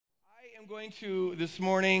I'm going to this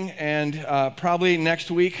morning and probably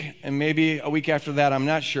next week and maybe a week after that, I'm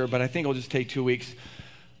not sure, but I think it'll just take 2 weeks.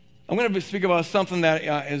 I'm going to speak about something that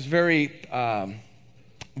is very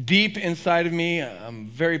deep inside of me, I'm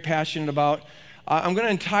very passionate about. I'm going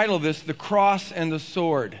to entitle this, The Cross and the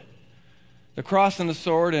Sword. The Cross and the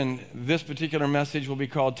Sword, and this particular message will be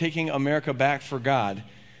called Taking America Back for God.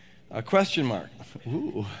 Question mark.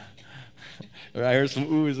 Ooh. I heard some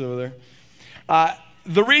oohs over there.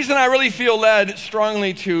 The reason I really feel led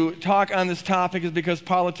strongly to talk on this topic is because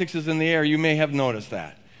politics is in the air. You may have noticed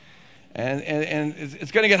that. And it's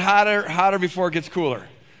going to get hotter before it gets cooler.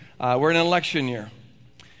 We're in an election year.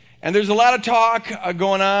 And there's a lot of talk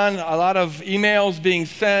going on, a lot of emails being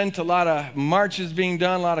sent, a lot of marches being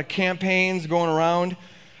done, a lot of campaigns going around,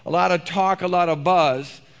 a lot of talk, a lot of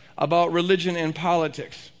buzz about religion and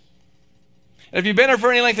politics. And if you've been here for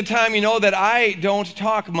any length of time, you know that I don't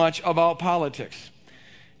talk much about politics.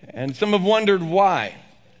 And some have wondered why.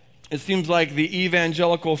 It seems like the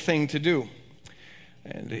evangelical thing to do.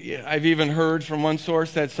 And I've even heard from one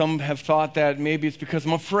source that some have thought that maybe it's because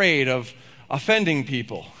I'm afraid of offending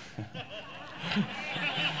people.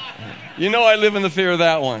 You know I live in the fear of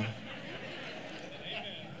that one.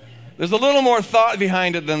 There's a little more thought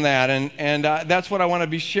behind it than that, and that's what I want to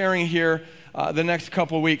be sharing here the next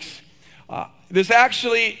couple weeks. This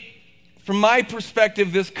actually, from my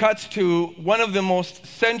perspective, this cuts to one of the most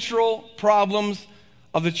central problems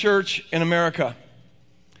of the church in America.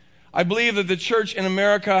 I believe that the church in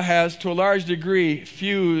America has, to a large degree,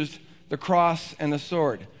 fused the cross and the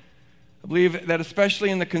sword. I believe that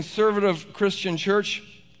especially in the conservative Christian church,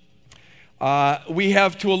 we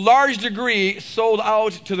have, to a large degree, sold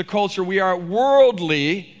out to the culture. We are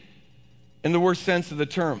worldly in the worst sense of the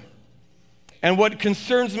term. And what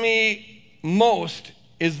concerns me most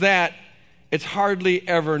is that it's hardly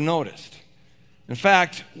ever noticed. In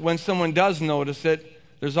fact, when someone does notice it,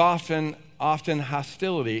 there's often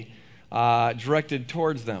hostility directed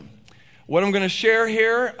towards them. What I'm going to share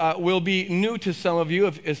here will be new to some of you,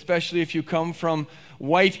 especially if you come from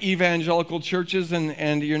white evangelical churches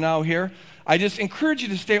and you're now here. I just encourage you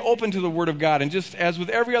to stay open to the Word of God, and just as with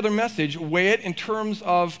every other message, weigh it in terms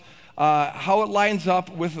of how it lines up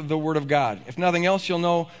with the Word of God. If nothing else, you'll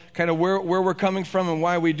know kind of where we're coming from and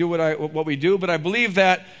why we do what we do. But I believe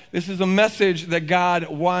that this is a message that God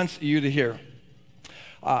wants you to hear.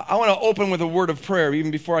 I want to open with a word of prayer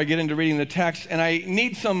even before I get into reading the text. And I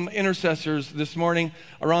need some intercessors this morning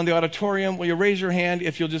around the auditorium. Will you raise your hand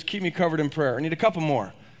if you'll just keep me covered in prayer? I need a couple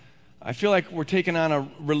more. I feel like we're taking on a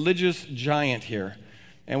religious giant here,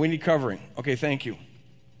 and we need covering. Okay, thank you.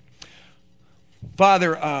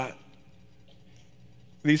 Father,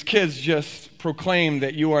 these kids just proclaimed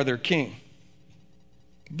that you are their king.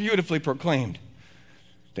 Beautifully proclaimed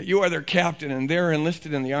that you are their captain and they're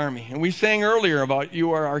enlisted in the army. And we sang earlier about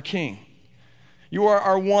you are our king. You are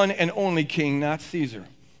our one and only king, not Caesar.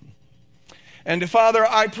 And Father,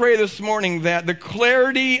 I pray this morning that the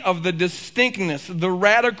clarity of the distinctness, the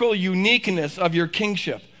radical uniqueness of your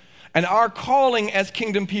kingship and our calling as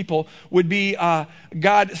kingdom people would be,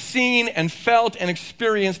 God, seen and felt and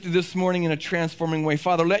experienced this morning in a transforming way.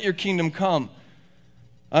 Father, let your kingdom come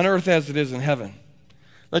on earth as it is in heaven.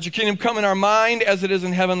 Let your kingdom come in our mind as it is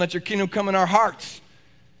in heaven. Let your kingdom come in our hearts,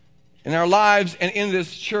 in our lives, and in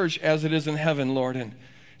this church as it is in heaven, Lord. And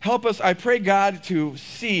help us, I pray, God, to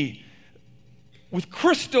see with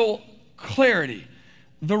crystal clarity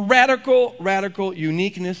the radical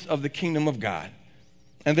uniqueness of the kingdom of God,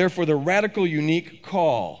 and therefore the radical unique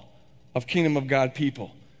call of kingdom of God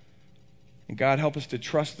people. And God, help us to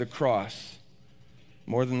trust the cross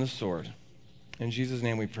more than the sword. In Jesus'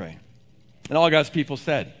 name we pray. And all God's people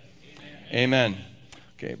said, Amen.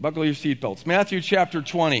 Okay, buckle your seatbelts. Matthew chapter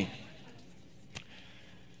 20.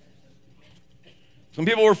 Some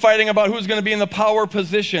people were fighting about who's going to be in the power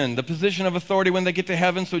position, the position of authority when they get to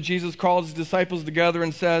heaven. So Jesus called his disciples together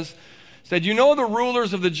and said, you know the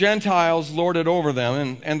rulers of the Gentiles lord it over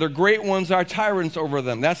them, and their great ones are tyrants over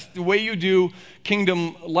them. That's the way you do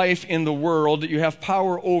kingdom life in the world, that you have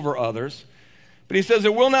power over others. But he says,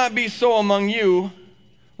 it will not be so among you.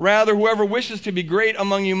 Rather, whoever wishes to be great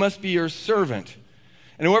among you must be your servant.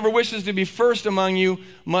 And whoever wishes to be first among you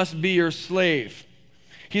must be your slave.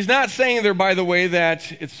 He's not saying there, by the way,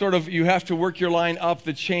 that it's sort of you have to work your line up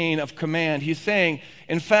the chain of command. He's saying,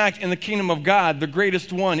 in fact, in the kingdom of God, the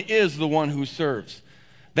greatest one is the one who serves.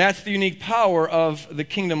 That's the unique power of the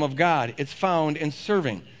kingdom of God. It's found in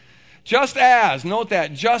serving. Just as, note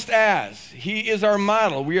that, just as he is our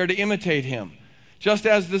model, we are to imitate him. Just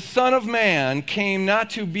as the Son of Man came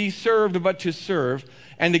not to be served, but to serve,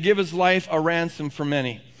 and to give his life a ransom for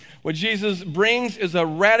many. What Jesus brings is a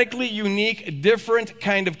radically unique, different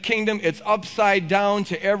kind of kingdom. It's upside down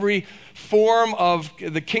to every form of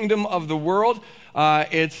the kingdom of the world.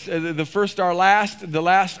 It's the first are last, the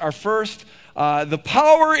last are first. The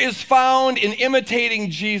power is found in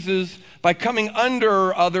imitating Jesus by coming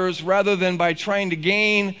under others rather than by trying to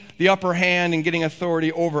gain the upper hand and getting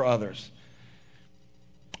authority over others.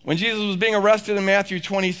 When Jesus was being arrested in Matthew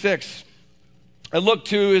 26, it looked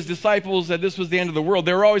to his disciples that this was the end of the world.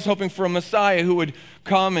 They were always hoping for a Messiah who would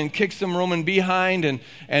come and kick some Roman behind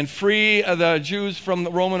and free the Jews from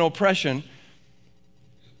the Roman oppression.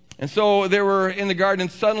 And so they were in the garden,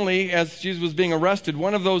 and suddenly, as Jesus was being arrested,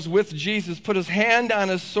 one of those with Jesus put his hand on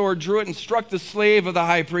his sword, drew it, and struck the slave of the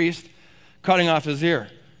high priest, cutting off his ear.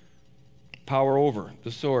 Power over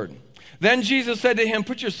the sword. Then Jesus said to him,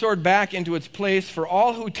 "Put your sword back into its place, for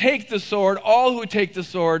all who take the sword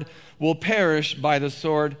will perish by the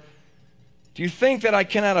sword. Do you think that I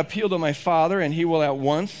cannot appeal to my Father, and he will at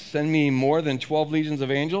once send me more than 12 legions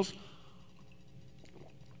of angels?"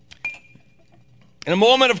 In a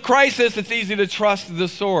moment of crisis, it's easy to trust the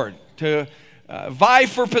sword, to vie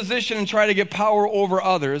for position and try to get power over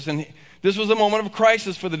others. And this was a moment of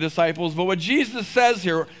crisis for the disciples. But what Jesus says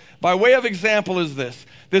here, by way of example, is this.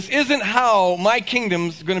 This isn't how my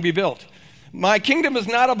kingdom's going to be built. My kingdom is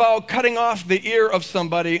not about cutting off the ear of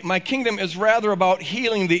somebody. My kingdom is rather about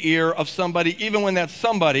healing the ear of somebody, even when that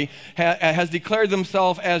somebody has declared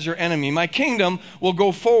themselves as your enemy. My kingdom will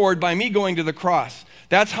go forward by me going to the cross.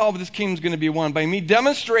 That's how this kingdom is going to be won, by me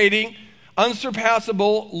demonstrating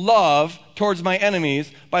unsurpassable love towards my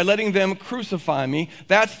enemies by letting them crucify me.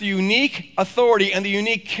 That's the unique authority and the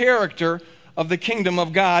unique character of the kingdom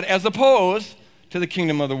of God as opposed to the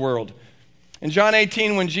kingdom of the world. In John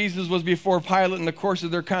 18, when Jesus was before Pilate, in the course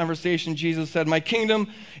of their conversation, Jesus said, "My kingdom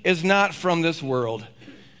is not from this world.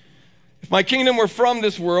 If my kingdom were from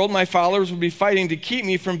this world, my followers would be fighting to keep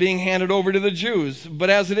me from being handed over to the Jews.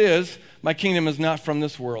 But as it is, my kingdom is not from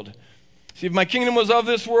this world." See, if my kingdom was of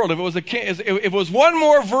this world, if it was one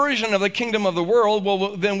more version of the kingdom of the world,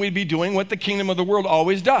 well, then we'd be doing what the kingdom of the world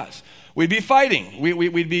always does. We'd be fighting.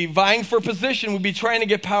 We'd be vying for position. We'd be trying to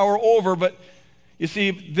get power over. But you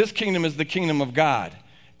see, this kingdom is the kingdom of God.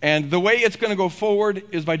 And the way it's going to go forward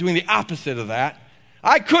is by doing the opposite of that.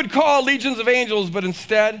 I could call legions of angels, but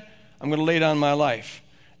instead, I'm going to lay down my life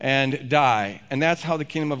and die. And that's how the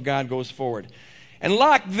kingdom of God goes forward. And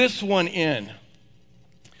lock this one in.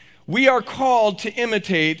 We are called to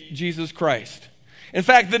imitate Jesus Christ. In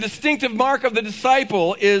fact, the distinctive mark of the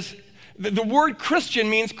disciple is, the word Christian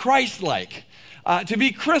means Christ-like. To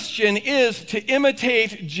be Christian is to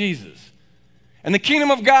imitate Jesus. And the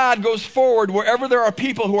kingdom of God goes forward wherever there are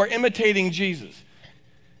people who are imitating Jesus.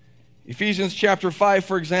 Ephesians chapter 5,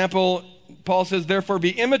 for example, Paul says, "Therefore be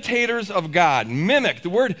imitators of God." Mimic. The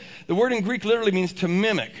word in Greek literally means to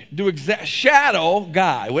mimic. Shadow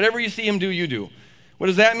God. Whatever you see him do, you do. What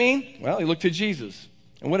does that mean? Well, you look to Jesus.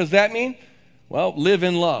 And what does that mean? Well, live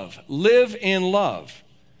in love. Live in love.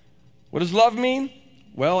 What does love mean?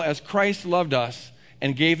 Well, as Christ loved us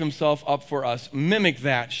and gave himself up for us. Mimic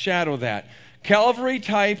that. Shadow that. Calvary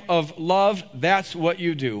type of love, that's what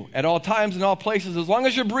you do. At all times and all places, as long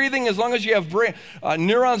as you're breathing, as long as you have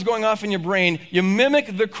neurons going off in your brain, you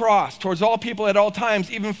mimic the cross towards all people at all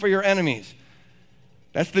times, even for your enemies.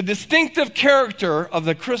 That's the distinctive character of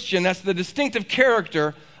the Christian. That's the distinctive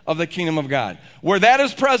character of the kingdom of God. Where that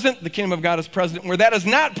is present, the kingdom of God is present. Where that is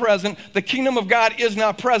not present, the kingdom of God is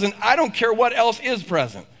not present. I don't care what else is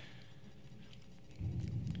present.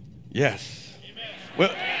 Yes. Amen.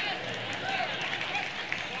 Well,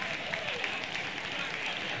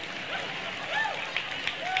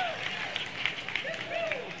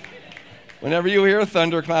 whenever you hear a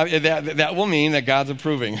thunderclap, that will mean that God's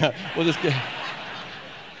approving. We'll just get...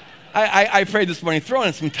 I prayed this morning, throw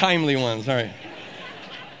in some timely ones. All right.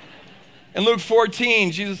 In Luke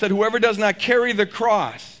 14, Jesus said, "Whoever does not carry the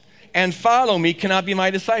cross and follow me cannot be my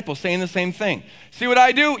disciple," saying the same thing. See what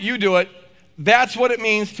I do? You do it. That's what it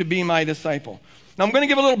means to be my disciple. Now, I'm going to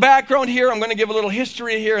give a little background here. I'm going to give a little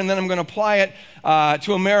history here, and then I'm going to apply it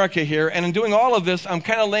to America here. And in doing all of this, I'm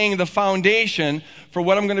kind of laying the foundation for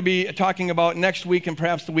what I'm going to be talking about next week and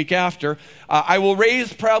perhaps the week after. I will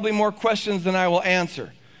raise probably more questions than I will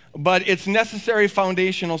answer, but it's necessary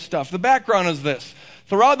foundational stuff. The background is this.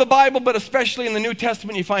 Throughout the Bible, but especially in the New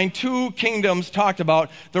Testament, you find two kingdoms talked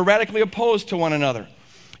about. They're radically opposed to one another.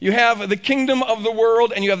 You have the kingdom of the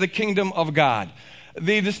world and you have the kingdom of God.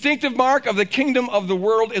 The distinctive mark of the kingdom of the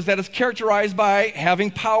world is that it's characterized by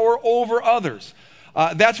having power over others.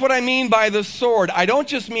 That's what I mean by the sword. I don't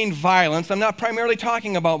just mean violence. I'm not primarily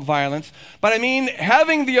talking about violence, but I mean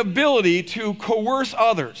having the ability to coerce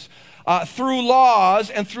others through laws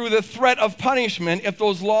and through the threat of punishment if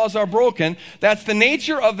those laws are broken. That's the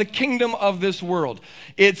nature of the kingdom of this world.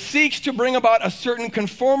 It seeks to bring about a certain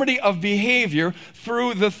conformity of behavior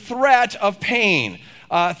through the threat of pain.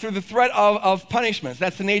 Through the threat of punishments.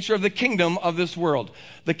 That's the nature of the kingdom of this world.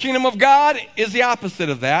 The kingdom of God is the opposite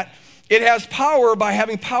of that. It has power by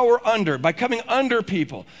having power under, by coming under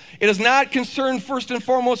people. It is not concerned first and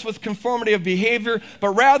foremost with conformity of behavior, but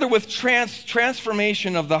rather with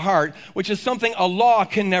transformation of the heart, which is something a law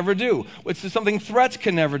can never do, which is something threats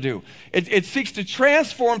can never do. It seeks to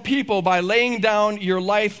transform people by laying down your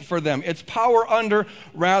life for them. It's power under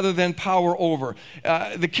rather than power over.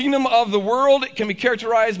 The kingdom of the world can be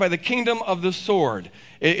characterized by the kingdom of the sword.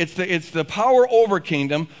 It's the power over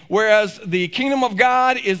kingdom, whereas the kingdom of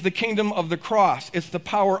God is the kingdom of the cross. It's the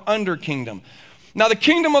power under kingdom. Now, the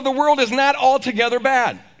kingdom of the world is not altogether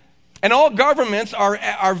bad. And all governments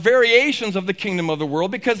are variations of the kingdom of the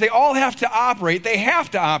world because they all have to operate. They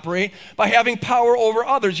have to operate by having power over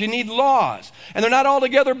others. You need laws, and they're not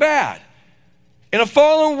altogether bad. In a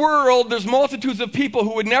fallen world, there's multitudes of people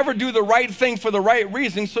who would never do the right thing for the right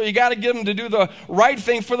reason, so you got to get them to do the right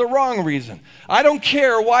thing for the wrong reason. I don't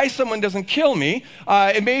care why someone doesn't kill me.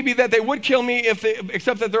 It may be that they would kill me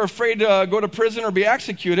except that they're afraid to go to prison or be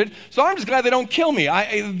executed. So I'm just glad they don't kill me.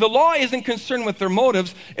 The law isn't concerned with their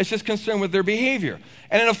motives. It's just concerned with their behavior.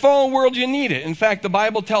 And in a fallen world, you need it. In fact, the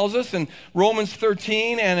Bible tells us in Romans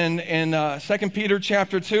 13 and in 2 Peter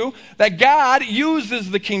chapter 2 that God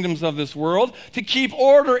uses the kingdoms of this world to keep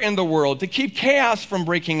order in the world, to keep chaos from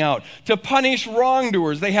breaking out, to punish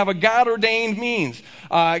wrongdoers. They have a God-ordained means.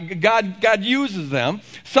 God uses them.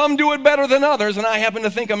 Some do it better than others, and I happen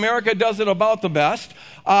to think America does it about the best.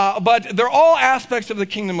 But they're all aspects of the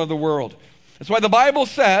kingdom of the world. That's why the Bible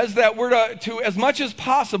says that we're to, as much as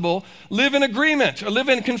possible, live in agreement, or live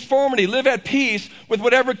in conformity, live at peace with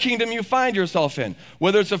whatever kingdom you find yourself in.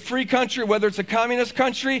 Whether it's a free country, whether it's a communist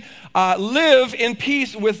country, live in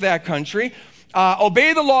peace with that country.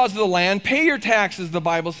 Obey the laws of the land, pay your taxes, the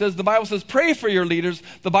Bible says. The Bible says pray for your leaders.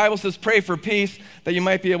 The Bible says pray for peace, that you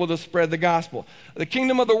might be able to spread the gospel. The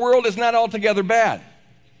kingdom of the world is not altogether bad,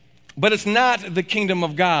 but it's not the kingdom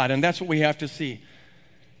of God, and that's what we have to see.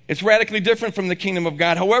 It's radically different from the kingdom of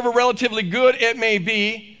God. However relatively good it may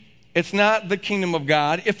be, it's not the kingdom of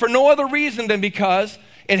God, if for no other reason than because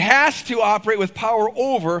it has to operate with power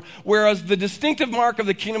over, whereas the distinctive mark of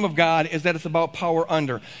the kingdom of God is that it's about power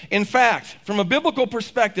under. In fact, from a biblical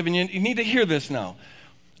perspective, and you need to hear this now,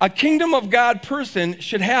 a kingdom of God person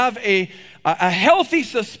should have a healthy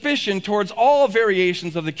suspicion towards all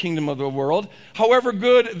variations of the kingdom of the world, however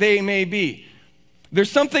good they may be. There's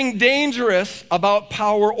something dangerous about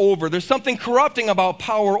power over. There's something corrupting about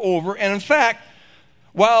power over. And in fact,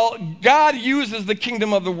 while God uses the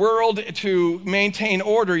kingdom of the world to maintain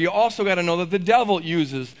order, you also got to know that the devil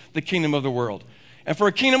uses the kingdom of the world. And for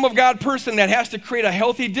a kingdom of God person, that has to create a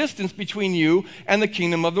healthy distance between you and the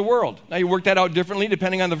kingdom of the world. Now, you work that out differently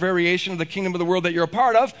depending on the variation of the kingdom of the world that you're a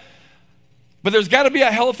part of. But there's got to be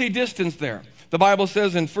a healthy distance there. The Bible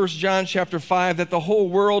says in 1 John chapter 5 that the whole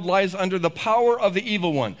world lies under the power of the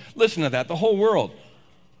evil one. Listen to that, the whole world.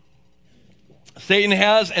 Satan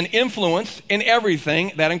has an influence in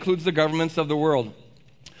everything. That includes the governments of the world.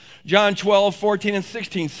 John 12, 14, and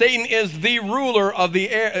 16. Satan is the ruler of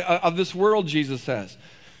this world, Jesus says.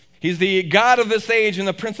 He's the God of this age and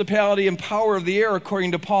the principality and power of the air,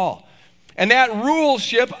 according to Paul. And that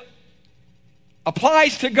ruleship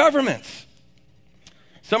applies to governments.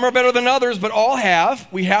 Some are better than others, but all have,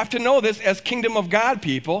 we have to know this as kingdom of God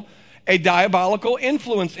people, a diabolical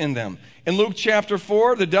influence in them. In Luke chapter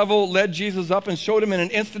 4, the devil led Jesus up and showed him in an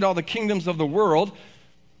instant all the kingdoms of the world.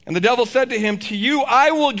 And the devil said to him, "To you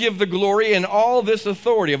I will give the glory and all this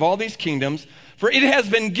authority of all these kingdoms, for it has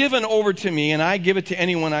been given over to me, and I give it to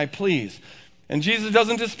anyone I please." And Jesus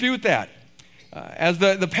doesn't dispute that. As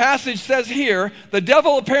the passage says here, the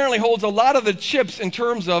devil apparently holds a lot of the chips in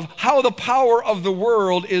terms of how the power of the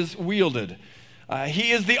world is wielded.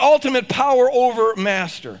 He is the ultimate power over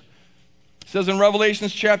master. It says in Revelation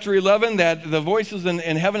chapter 11 that the voices in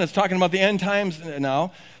heaven is talking about the end times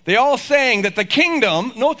now. They all saying that the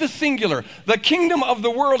kingdom, note the singular, the kingdom of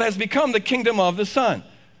the world has become the kingdom of the Son.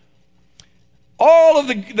 All of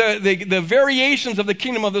the variations of the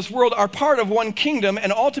kingdom of this world are part of one kingdom,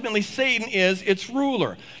 and ultimately Satan is its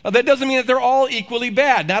ruler. Now, that doesn't mean that they're all equally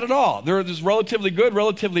bad. Not at all. There's relatively good,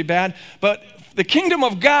 relatively bad. But the kingdom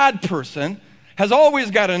of God person has always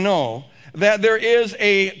got to know that there is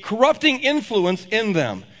a corrupting influence in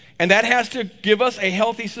them. And that has to give us a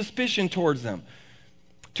healthy suspicion towards them.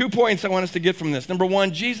 2 points I want us to get from this. Number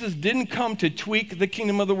one, Jesus didn't come to tweak the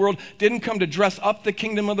kingdom of the world, didn't come to dress up the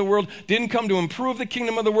kingdom of the world, didn't come to improve the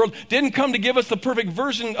kingdom of the world, didn't come to give us the perfect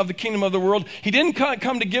version of the kingdom of the world. He didn't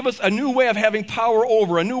come to give us a new way of having power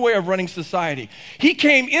over, a new way of running society. He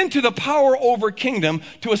came into the power over kingdom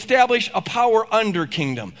to establish a power under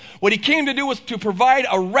kingdom. What he came to do was to provide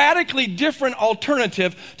a radically different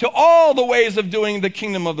alternative to all the ways of doing the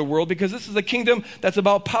kingdom of the world, because this is a kingdom that's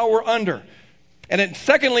about power under. And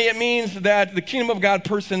secondly, it means that the kingdom of God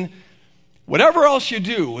person, whatever else you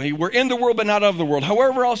do, we're in the world but not of the world,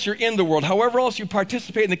 however else you're in the world, however else you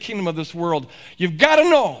participate in the kingdom of this world, you've got to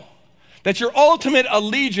know that your ultimate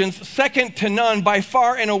allegiance, second to none, by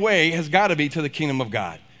far and away, has got to be to the kingdom of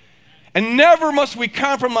God. And never must we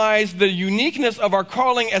compromise the uniqueness of our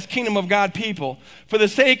calling as kingdom of God people for the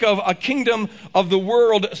sake of a kingdom of the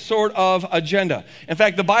world sort of agenda. In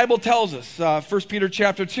fact, the Bible tells us, 1 Peter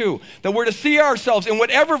chapter 2, that we're to see ourselves in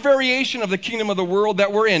whatever variation of the kingdom of the world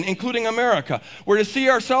that we're in, including America. We're to see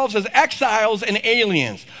ourselves as exiles and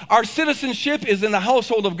aliens. Our citizenship is in the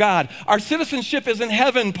household of God. Our citizenship is in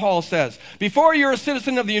heaven, Paul says. Before you're a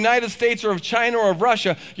citizen of the United States or of China or of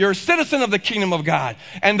Russia, you're a citizen of the kingdom of God.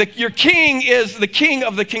 And your king is the king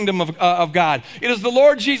of the kingdom of God. It is the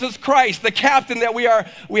Lord Jesus Christ, the captain that we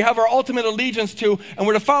have our ultimate allegiance to, and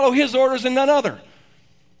we're to follow his orders and none other.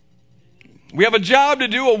 We have a job to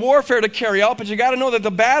do, a warfare to carry out, but you got to know that the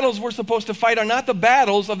battles we're supposed to fight are not the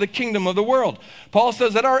battles of the kingdom of the world. Paul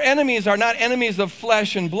says that our enemies are not enemies of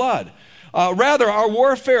flesh and blood. Rather, our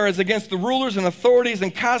warfare is against the rulers and authorities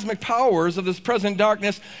and cosmic powers of this present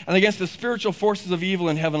darkness and against the spiritual forces of evil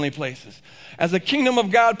in heavenly places. As a kingdom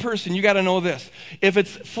of God person, you got to know this. If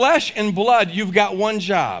it's flesh and blood, you've got one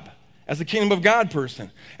job as a kingdom of God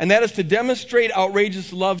person, and that is to demonstrate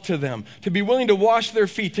outrageous love to them, to be willing to wash their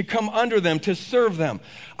feet, to come under them, to serve them.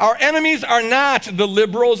 Our enemies are not the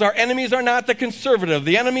liberals. Our enemies are not the conservative.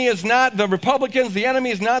 The enemy is not the Republicans. The enemy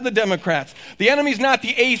is not the Democrats. The enemy is not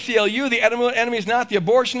the ACLU. The enemy is not the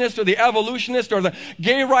abortionist or the evolutionist or the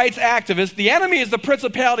gay rights activist. The enemy is the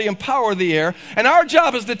principality and power of the air, and our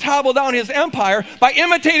job is to topple down his empire by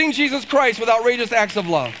imitating Jesus Christ with outrageous acts of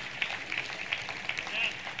love.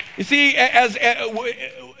 You see, as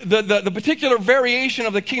the particular variation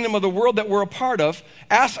of the kingdom of the world that we're a part of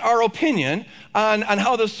asks our opinion on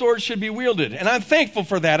how the sword should be wielded. And I'm thankful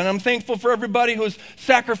for that, and I'm thankful for everybody who's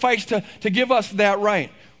sacrificed to give us that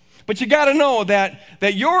right. But you got to know that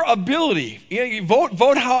your ability, you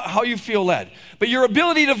vote how you feel led. But your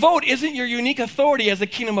ability to vote isn't your unique authority as a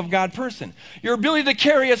kingdom of God person. Your ability to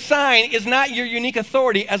carry a sign is not your unique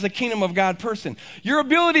authority as a kingdom of God person. Your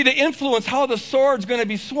ability to influence how the sword's going to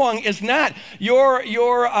be swung is not your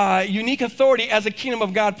unique authority as a kingdom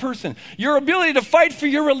of God person. Your ability to fight for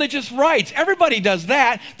your religious rights, everybody does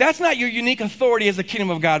that. That's not your unique authority as a kingdom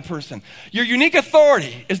of God person. Your unique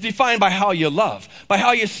authority is defined by how you love, by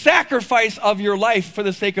how you sacrifice of your life for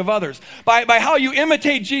the sake of others, by how you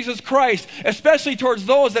imitate Jesus Christ, especially towards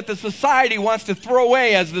those that the society wants to throw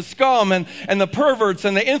away as the scum and the perverts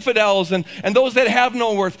and the infidels and those that have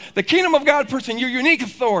no worth. The kingdom of God person, your unique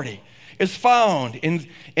authority is found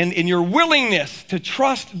in your willingness to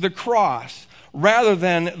trust the cross rather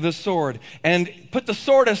than the sword, and put the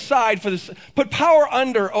sword aside put power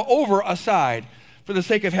over aside for the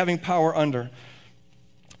sake of having power under.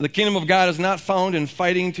 The kingdom of God is not found in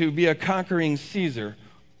fighting to be a conquering Caesar.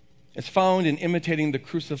 It's found in imitating the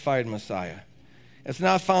crucified Messiah. It's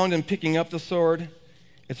not found in picking up the sword.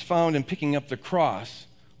 It's found in picking up the cross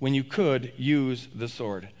when you could use the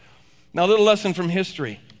sword. Now, a little lesson from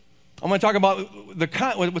history. I'm going to talk about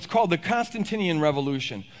what's called the Constantinian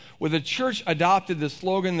Revolution, where the church adopted the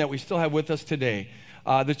slogan that we still have with us today.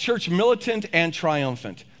 The church militant and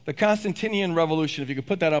triumphant. The Constantinian Revolution, if you could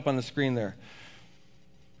put that up on the screen there.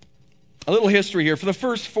 A little history here. For the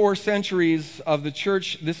first 4 centuries of the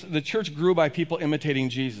church, the church grew by people imitating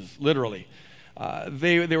Jesus, literally.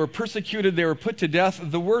 They were persecuted, they were put to death.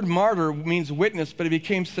 The word martyr means witness, but it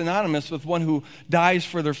became synonymous with one who dies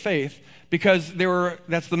for their faith, because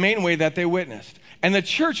that's the main way that they witnessed. And the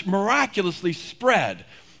church miraculously spread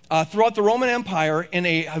throughout the Roman Empire in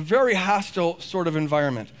a very hostile sort of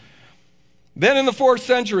environment. Then in the 4th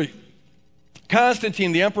century,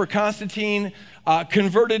 Constantine, the Emperor Constantine,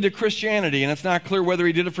 converted to Christianity, and it's not clear whether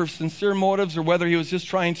he did it for sincere motives or whether he was just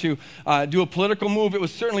trying to do a political move. It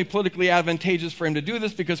was certainly politically advantageous for him to do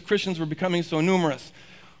this because Christians were becoming so numerous.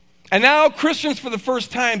 And now Christians for the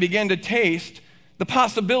first time began to taste the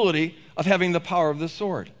possibility of having the power of the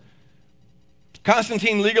sword.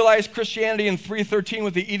 Constantine legalized Christianity in 313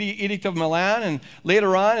 with the Edict of Milan, and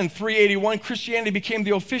later on in 381, Christianity became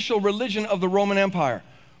the official religion of the Roman Empire.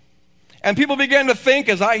 And people began to think,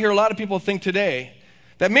 as I hear a lot of people think today,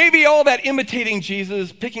 that maybe all that imitating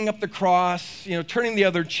Jesus, picking up the cross, turning the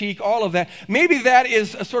other cheek, all of that, maybe that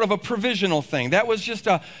is a sort of a provisional thing. That was just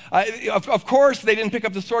of course they didn't pick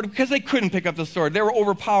up the sword because they couldn't pick up the sword. They were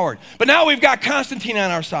overpowered. But now we've got Constantine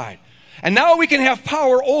on our side. And now we can have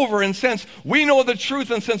power over, and since we know the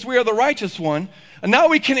truth and since we are the righteous one, and now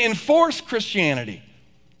we can enforce Christianity.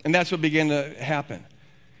 And that's what began to happen.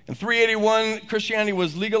 In 381, Christianity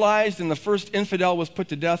was legalized, and the first infidel was put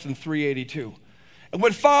to death in 382. And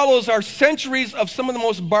what follows are centuries of some of the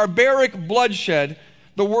most barbaric bloodshed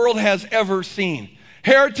the world has ever seen.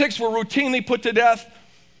 Heretics were routinely put to death.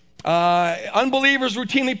 Unbelievers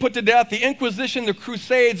routinely put to death. The Inquisition, the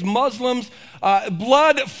Crusades, Muslims,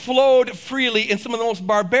 blood flowed freely in some of the most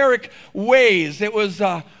barbaric ways. It was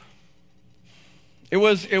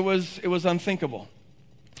unthinkable.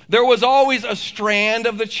 There was always a strand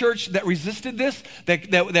of the church that resisted this,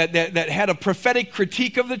 that had a prophetic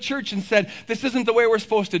critique of the church and said, this isn't the way we're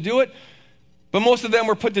supposed to do it. But most of them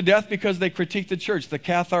were put to death because they critiqued the church. The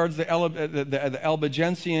Cathards, the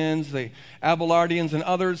Albigensians, the Abelardians, and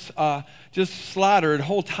others just slaughtered,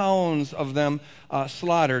 whole towns of them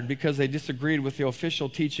slaughtered because they disagreed with the official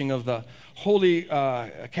teaching of the Holy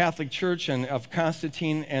Catholic Church and of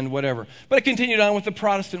Constantine and whatever. But it continued on with the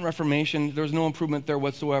Protestant Reformation. There was no improvement there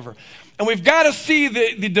whatsoever. And we've got to see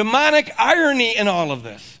the demonic irony in all of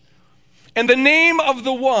this. In the name of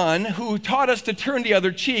the one who taught us to turn the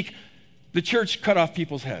other cheek, the church cut off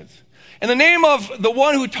people's heads. In the name of the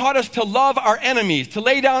one who taught us to love our enemies, to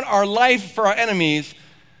lay down our life for our enemies,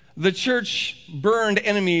 the church burned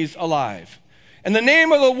enemies alive. In the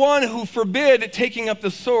name of the one who forbid taking up the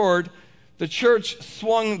sword, the church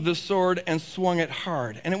swung the sword and swung it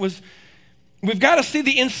hard. And we've got to see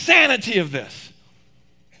the insanity of this.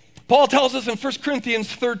 Paul tells us in 1 Corinthians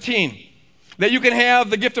 13, that you can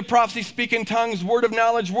have the gift of prophecy, speak in tongues, word of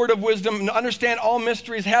knowledge, word of wisdom, understand all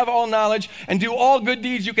mysteries, have all knowledge, and do all good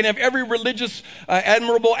deeds. You can have every religious,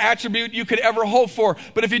 admirable attribute you could ever hope for.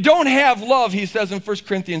 But if you don't have love, he says in 1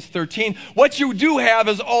 Corinthians 13, what you do have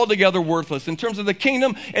is altogether worthless. In terms of the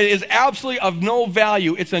kingdom, it is absolutely of no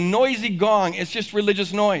value. It's a noisy gong. It's just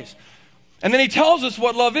religious noise. And then he tells us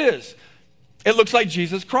what love is. It looks like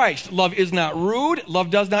Jesus Christ. Love is not rude.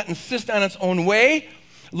 Love does not insist on its own way.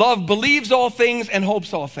 Love believes all things and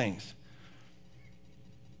hopes all things.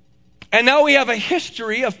 And now we have a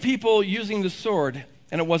history of people using the sword,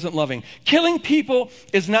 and it wasn't loving. Killing people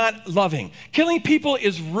is not loving. Killing people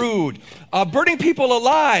is rude. Burning people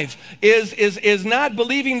alive is not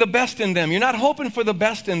believing the best in them. You're not hoping for the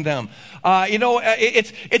best in them.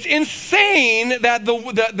 It's insane that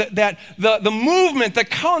the movement,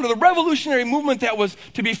 the revolutionary movement that was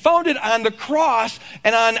to be founded on the cross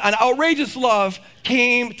and on outrageous love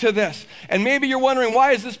came to this. And maybe you're wondering,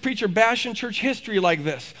 why is this preacher bashing church history like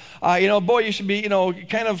this? You should be,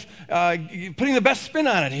 kind of putting the best spin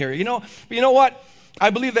on it here. But you know what?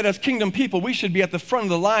 I believe that as kingdom people, we should be at the front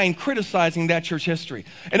of the line criticizing that church history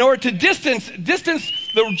in order to distance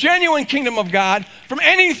the genuine kingdom of God from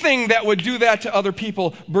anything that would do that to other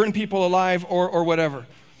people, burn people alive or whatever.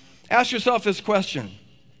 Ask yourself this question.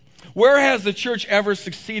 Where has the church ever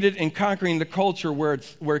succeeded in conquering the culture where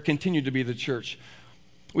it continued to be the church?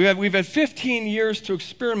 We've had 15 years to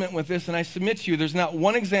experiment with this, and I submit to you there's not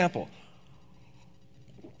one example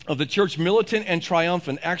of the church militant and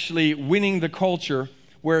triumphant actually winning the culture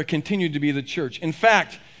where it continued to be the church. In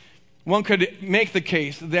fact, one could make the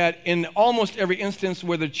case that in almost every instance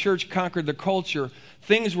where the church conquered the culture,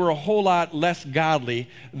 things were a whole lot less godly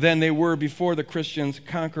than they were before the Christians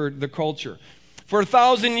conquered the culture. For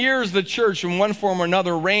 1,000 years, the church, in one form or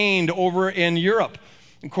another, reigned over in Europe.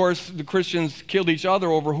 Of course, the Christians killed each other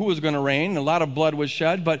over who was going to reign. A lot of blood was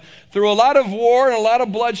shed. But through a lot of war and a lot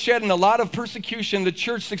of bloodshed and a lot of persecution, the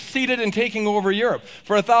church succeeded in taking over Europe.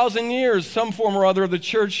 For 1,000 years, some form or other of the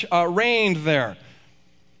church reigned there.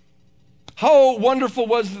 How wonderful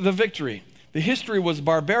was the victory? The history was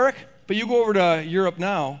barbaric, but you go over to Europe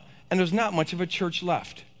now, and there's not much of a church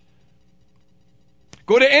left.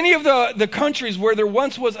 Go to any of the countries where there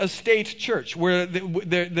once was a state church, where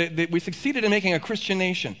we succeeded in making a Christian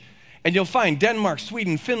nation. And you'll find Denmark,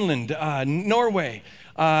 Sweden, Finland, Norway,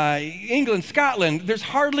 England, Scotland, there's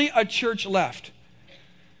hardly a church left.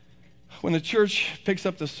 When the church picks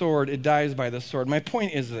up the sword, it dies by the sword. My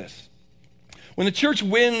point is this. When the church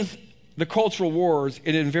wins the cultural wars,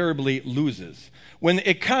 it invariably loses. When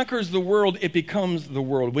it conquers the world, it becomes the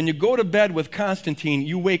world. When you go to bed with Constantine,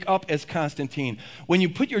 you wake up as Constantine. When you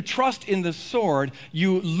put your trust in the sword,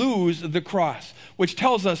 you lose the cross, which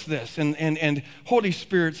tells us this, and Holy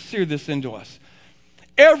Spirit, sear this into us.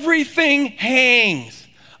 Everything hangs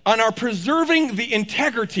on our preserving the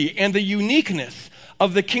integrity and the uniqueness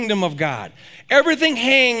of the kingdom of God. Everything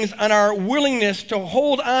hangs on our willingness to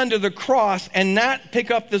hold on to the cross and not pick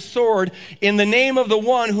up the sword in the name of the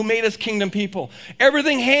one who made us kingdom people.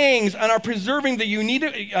 Everything hangs on our preserving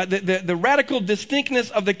the radical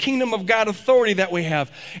distinctness of the kingdom of God authority that we have.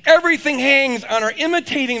 Everything hangs on our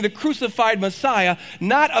imitating the crucified Messiah,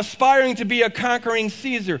 not aspiring to be a conquering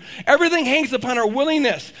Caesar. Everything hangs upon our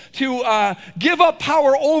willingness to give up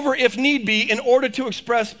power over if need be in order to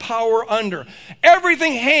express power under.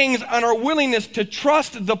 Everything hangs on our willingness to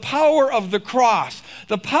trust the power of the cross,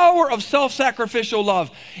 the power of self-sacrificial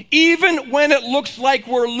love, even when it looks like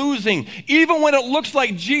we're losing, even when it looks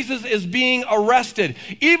like Jesus is being arrested,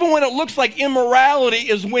 even when it looks like immorality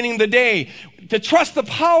is winning the day. To trust the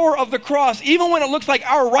power of the cross, even when it looks like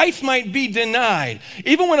our rights might be denied,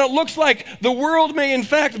 even when it looks like the world may in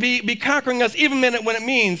fact be conquering us, even when it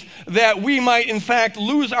means that we might in fact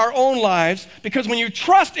lose our own lives, because when you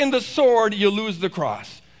trust in the sword, you lose the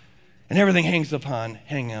cross. And everything hangs upon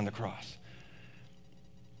hanging on the cross.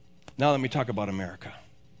 Now let me talk about America.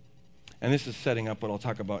 And this is setting up what I'll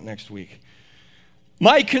talk about next week.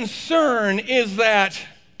 My concern is that,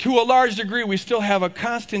 to a large degree, we still have a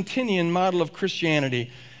Constantinian model of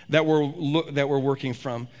Christianity that we're working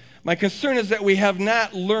from. My concern is that we have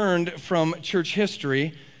not learned from church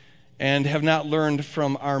history and have not learned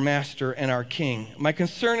from our master and our king. My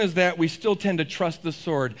concern is that we still tend to trust the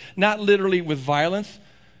sword, not literally with violence,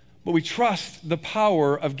 but we trust the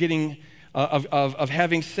power of getting, of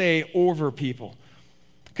having say over people.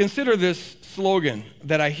 Consider this slogan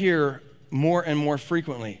that I hear more and more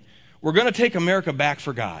frequently. We're going to take America back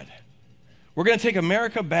for God. We're going to take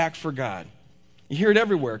America back for God. You hear it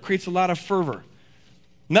everywhere. It creates a lot of fervor.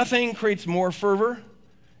 Nothing creates more fervor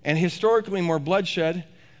and historically more bloodshed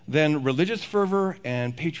than religious fervor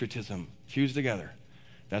and patriotism fused together.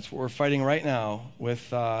 That's what we're fighting right now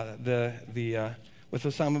with with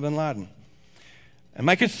Osama bin Laden. And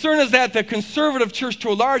my concern is that the conservative church, to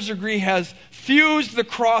a large degree, has fused the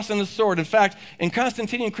cross and the sword. In fact, in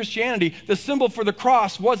Constantinian Christianity, the symbol for the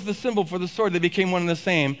cross was the symbol for the sword. They became one and the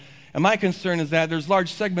same. And my concern is that there's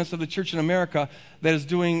large segments of the church in America that is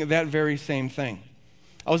doing that very same thing.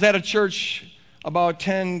 I was at a church about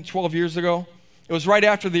 10, 12 years ago. It was right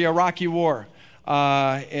after the Iraqi war,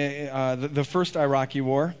 the first Iraqi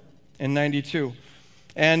war in 92.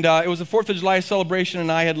 And it was a 4th of July celebration,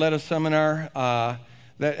 and I had led a seminar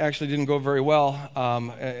that actually didn't go very well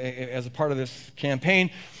as a part of this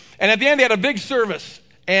campaign. And at the end, they had a big service,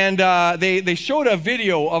 and they showed a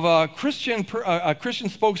video of a Christian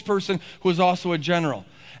spokesperson who was also a general,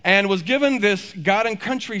 and was given this God and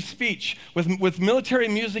country speech with military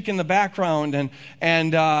music in the background,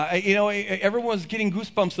 and everyone was getting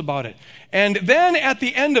goosebumps about it. And then at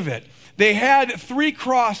the end of it, they had 3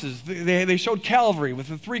 crosses. They showed Calvary with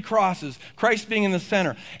the 3 crosses, Christ being in the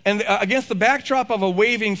center, and against the backdrop of a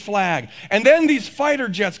waving flag. And then these fighter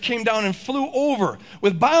jets came down and flew over,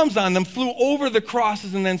 with bombs on them, flew over the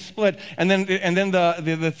crosses and then split, and then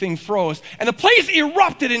the thing froze. And the place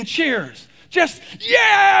erupted in cheers. Just,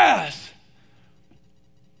 yes!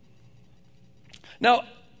 Now,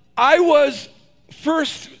 I was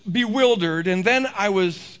first bewildered, and then I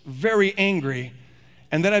was very angry,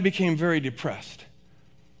 and then I became very depressed.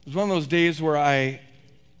 It was one of those days where I,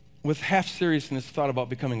 with half seriousness, thought about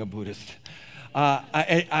becoming a Buddhist.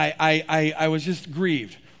 I was just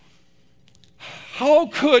grieved. How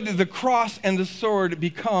could the cross and the sword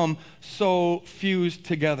become so fused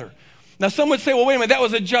together? Now, some would say, well, wait a minute, that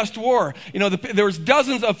was a just war. There was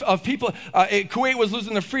dozens of people. Kuwait was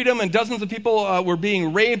losing their freedom, and dozens of people were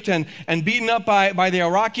being raped and beaten up by the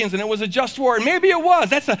Iraqis, and it was a just war. And maybe it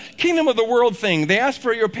was. That's a kingdom of the world thing. They asked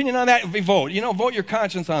for your opinion on that. Vote. Vote your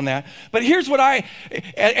conscience on that. But here's what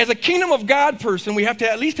as a kingdom of God person, we have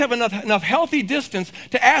to at least have enough healthy distance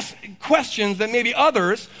to ask questions that maybe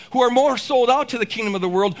others who are more sold out to the kingdom of the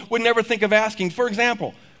world would never think of asking. For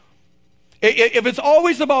example, if it's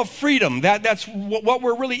always about freedom, that's what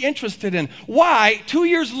we're really interested in, why, 2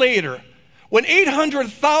 years later, when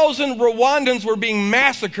 800,000 Rwandans were being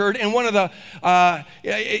massacred in one of the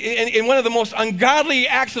most ungodly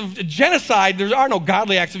acts of genocide, there are no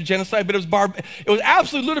godly acts of genocide, but it was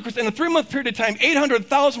absolutely ludicrous. In a 3-month period of time,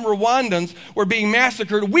 800,000 Rwandans were being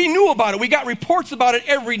massacred. We knew about it. We got reports about it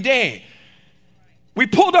every day. We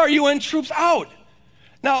pulled our UN troops out.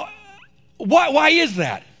 Now, Why is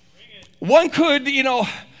that? One could,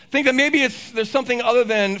 think that maybe there's something other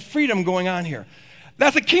than freedom going on here.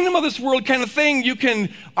 That's a kingdom of this world kind of thing. You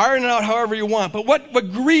can iron it out however you want. But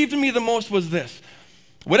what grieved me the most was this.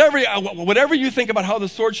 Whatever you think about how the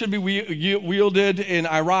sword should be wielded in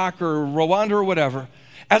Iraq or Rwanda or whatever,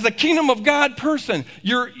 as a kingdom of God person,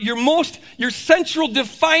 your central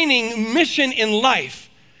defining mission in life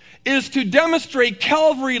is to demonstrate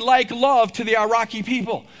Calvary-like love to the Iraqi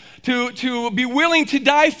people. To be willing to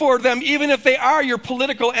die for them even if they are your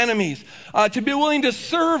political enemies. To be willing to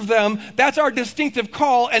serve them, that's our distinctive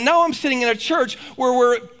call. And now I'm sitting in a church where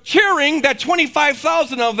we're cheering that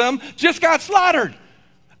 25,000 of them just got slaughtered.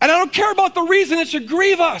 And I don't care about the reason. It should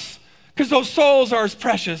grieve us because those souls are as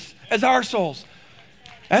precious as our souls.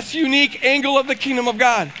 That's the unique angle of the kingdom of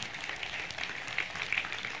God.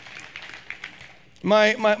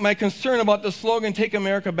 My concern about the slogan, Take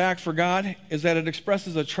America Back for God, is that it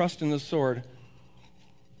expresses a trust in the sword,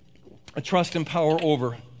 a trust in power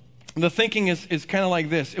over. The thinking is kind of like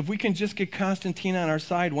this. If we can just get Constantine on our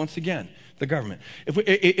side once again, the government.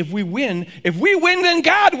 If we win, then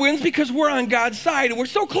God wins because we're on God's side and we're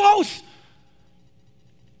so close.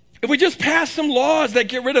 If we just pass some laws that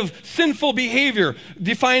get rid of sinful behavior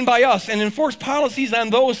defined by us and enforce policies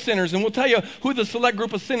on those sinners, and we'll tell you who the select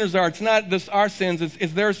group of sinners are. It's not our sins,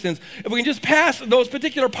 it's their sins. If we can just pass those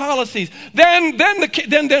particular policies, then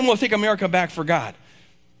we'll take America back for God.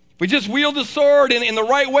 If we just wield the sword in the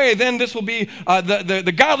right way, then this will be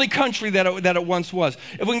the godly country that it once was.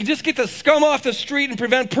 If we can just get the scum off the street and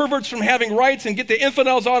prevent perverts from having rights and get the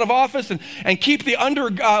infidels out of office and keep the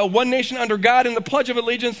one nation under God in the Pledge of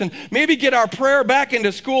Allegiance and maybe get our prayer back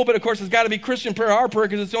into school, but of course it's got to be Christian prayer, our prayer,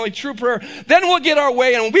 because it's the only true prayer, then we'll get our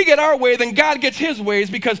way. And when we get our way, then God gets his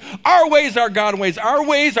ways because our ways are God's ways. Our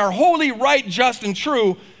ways are holy, right, just, and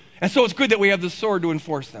true. And so it's good that we have the sword to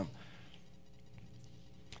enforce them.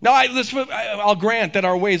 Now, I'll grant that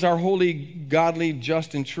our ways are holy, godly,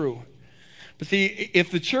 just, and true. But see, if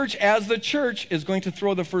the church, as the church, is going to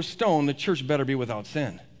throw the first stone, the church better be without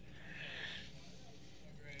sin.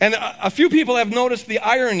 And a few people have noticed the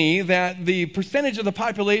irony that the percentage of the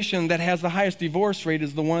population that has the highest divorce rate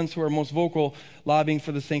is the ones who are most vocal lobbying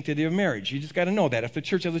for the sanctity of marriage. You just got to know that. If the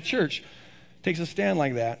church as a church takes a stand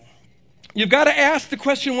like that, you've got to ask the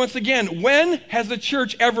question once again, when has the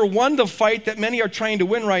church ever won the fight that many are trying to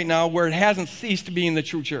win right now where it hasn't ceased being the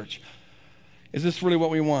true church? Is this really what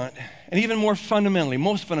we want? And even more fundamentally,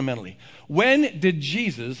 most fundamentally, when did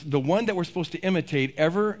Jesus, the one that we're supposed to imitate,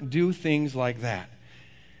 ever do things like that?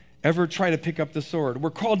 Ever try to pick up the sword?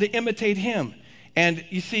 We're called to imitate him. And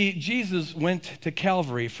you see, Jesus went to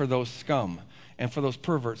Calvary for those scum and for those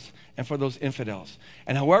perverts and for those infidels.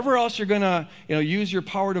 And however else you're going to use your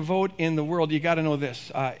power to vote in the world, you got to know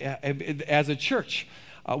this. As a church,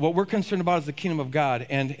 what we're concerned about is the kingdom of God.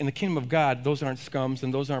 And in the kingdom of God, those aren't scums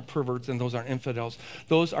and those aren't perverts and those aren't infidels.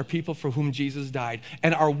 Those are people for whom Jesus died.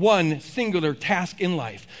 And our one singular task in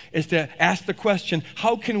life is to ask the question,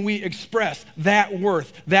 how can we express that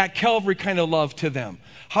worth, that Calvary kind of love to them?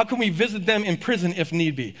 How can we visit them in prison if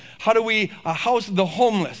need be? How do we house the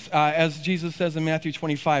homeless, as Jesus says in Matthew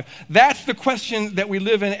 25? That's the question that we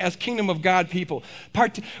live in as kingdom of God people.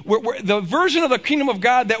 The version of the kingdom of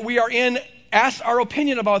God that we are in asks our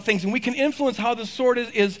opinion about things, and we can influence how the sword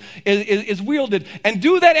is wielded. And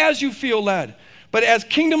do that as you feel led. But as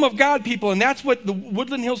kingdom of God people, and that's what the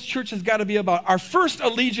Woodland Hills Church has got to be about, our first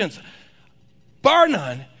allegiance, bar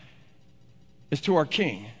none, is to our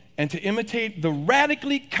King. And to imitate the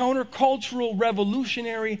radically countercultural,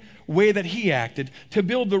 revolutionary way that he acted, to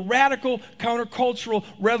build the radical, countercultural,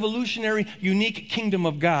 revolutionary, unique kingdom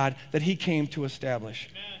of God that he came to establish.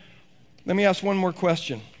 Amen. Let me ask one more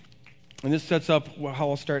question, and this sets up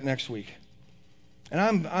how I'll start next week.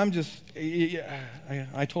 And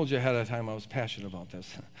I told you ahead of time I was passionate about this.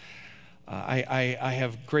 I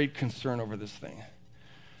have great concern over this thing.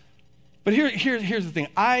 But here's the thing.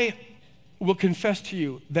 I will confess to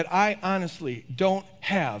you that I honestly don't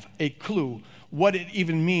have a clue what it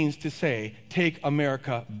even means to say, take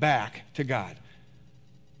America back to God.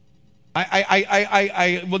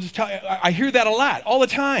 I will just tell you, I hear that a lot, all the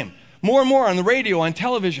time, more and more on the radio, on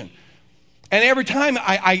television. And every time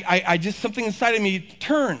I just, something inside of me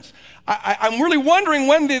turns. I'm really wondering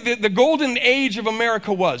when the golden age of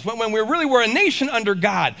America was, when we really were a nation under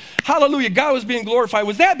God. Hallelujah, God was being glorified.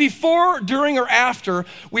 Was that before, during, or after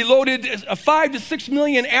we loaded 5 to 6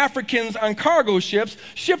 million Africans on cargo ships,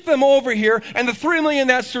 shipped them over here, and the 3 million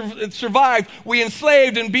that survived, we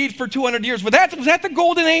enslaved and beat for 200 years? Was that the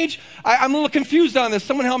golden age? I'm a little confused on this.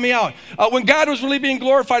 Someone help me out. When God was really being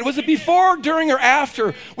glorified, was it before, during, or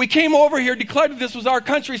after we came over here, declared that this was our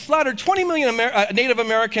country, slaughtered 20 million Native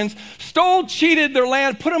Americans, stole, cheated their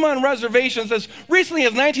land, put them on reservations? As recently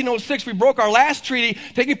as 1906, we broke our last treaty,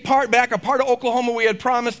 taking back a part of Oklahoma we had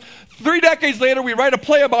promised. 3 decades later, we write a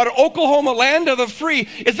play about it, Oklahoma, land of the free.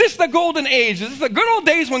 Is this the golden age? Is this the good old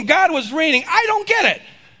days when God was reigning? I don't get it.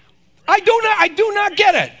 I do not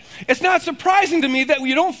get it. It's not surprising to me that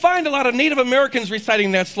you don't find a lot of Native Americans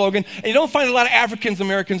reciting that slogan, and you don't find a lot of African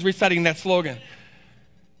Americans reciting that slogan.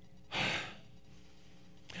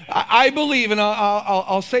 I believe, and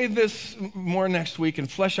I'll say this more next week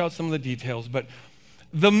and flesh out some of the details, but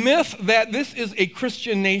the myth that this is a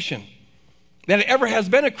Christian nation, that it ever has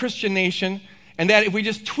been a Christian nation, and that if we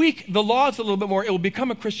just tweak the laws a little bit more, it will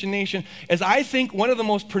become a Christian nation, is, I think, one of the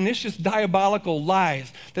most pernicious, diabolical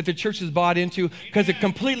lies that the church has bought into, because it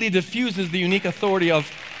completely diffuses the unique authority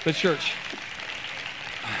of the church.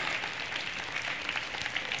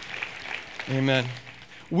 Amen.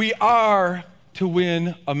 We are to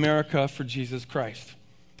win America for Jesus Christ.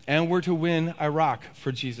 And we're to win Iraq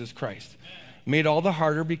for Jesus Christ. Made all the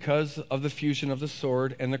harder because of the fusion of the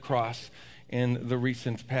sword and the cross in the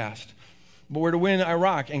recent past. But we're to win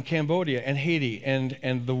Iraq and Cambodia and Haiti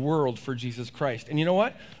and the world for Jesus Christ. And you know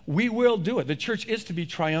what? We will do it. The church is to be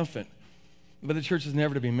triumphant, but the church is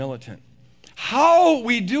never to be militant. How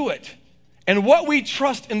we do it and what we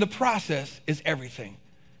trust in the process is everything.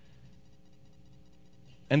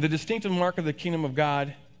 And the distinctive mark of the kingdom of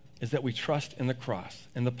God is that we trust in the cross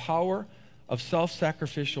and the power of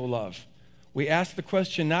self-sacrificial love. We ask the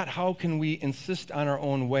question, not how can we insist on our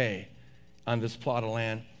own way on this plot of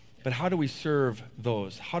land, but how do we serve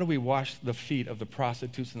those? How do we wash the feet of the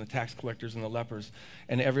prostitutes and the tax collectors and the lepers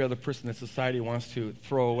and every other person that society wants to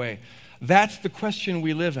throw away? That's the question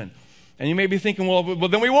we live in. And you may be thinking, well,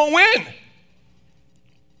 then we won't win.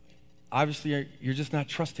 Obviously, you're just not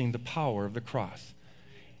trusting the power of the cross.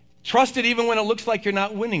 Trust it even when it looks like you're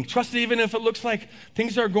not winning. Trust it even if it looks like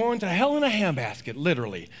things are going to hell in a handbasket,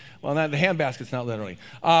 literally. Well, the handbasket's not literally.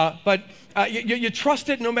 But you trust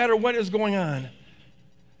it no matter what is going on.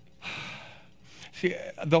 See,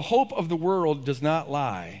 the hope of the world does not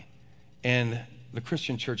lie in the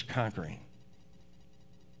Christian church conquering.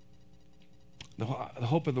 The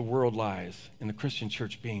hope of the world lies in the Christian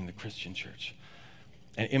church being the Christian church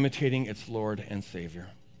and imitating its Lord and Savior.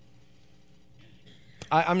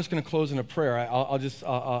 I'm just going to close in a prayer.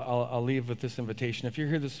 I'll leave with this invitation. If you're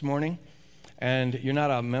here this morning and you're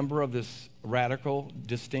not a member of this radical,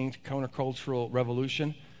 distinct, countercultural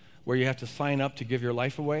revolution where you have to sign up to give your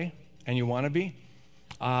life away, and you want to be,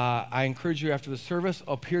 I encourage you after the service,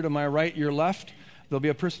 up here to my right, your left, there'll be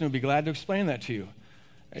a person who'll be glad to explain that to you.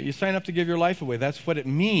 You sign up to give your life away. That's what it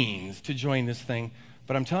means to join this thing.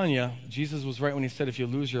 But I'm telling you, Jesus was right when he said if you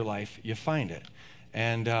lose your life, you find it.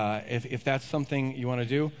 And if that's something you want to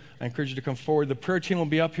do, I encourage you to come forward. The prayer team will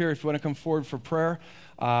be up here. If you want to come forward for prayer,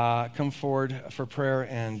 come forward for prayer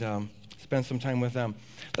and spend some time with them.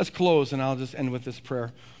 Let's close, and I'll just end with this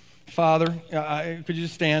prayer. Father, could you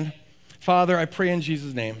just stand? Father, I pray in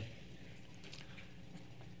Jesus' name.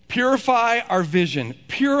 Purify our vision.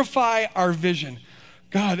 Purify our vision.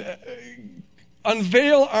 God,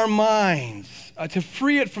 unveil our minds to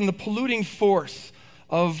free it from the polluting force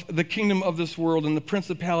of the kingdom of this world and the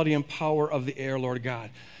principality and power of the air, Lord God.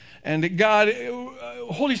 And God,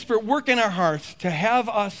 Holy Spirit, work in our hearts to have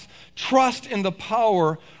us trust in the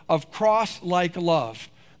power of cross-like love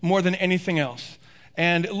more than anything else.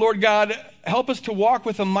 And Lord God, help us to walk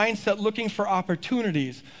with a mindset looking for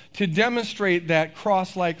opportunities to demonstrate that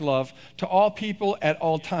cross-like love to all people at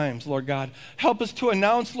all times, Lord God. Help us to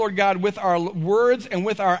announce, Lord God, with our words and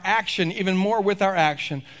with our action, even more with our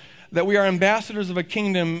action, that we are ambassadors of a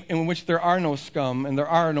kingdom in which there are no scum and there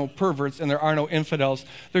are no perverts and there are no infidels.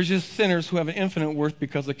 There's just sinners who have an infinite worth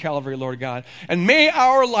because of Calvary, Lord God. And may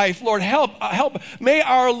our life, Lord, may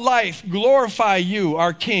our life glorify you,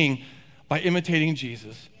 our King, by imitating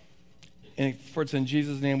Jesus. And for it's in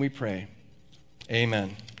Jesus' name we pray.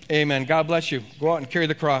 Amen. Amen. God bless you. Go out and carry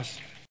the cross.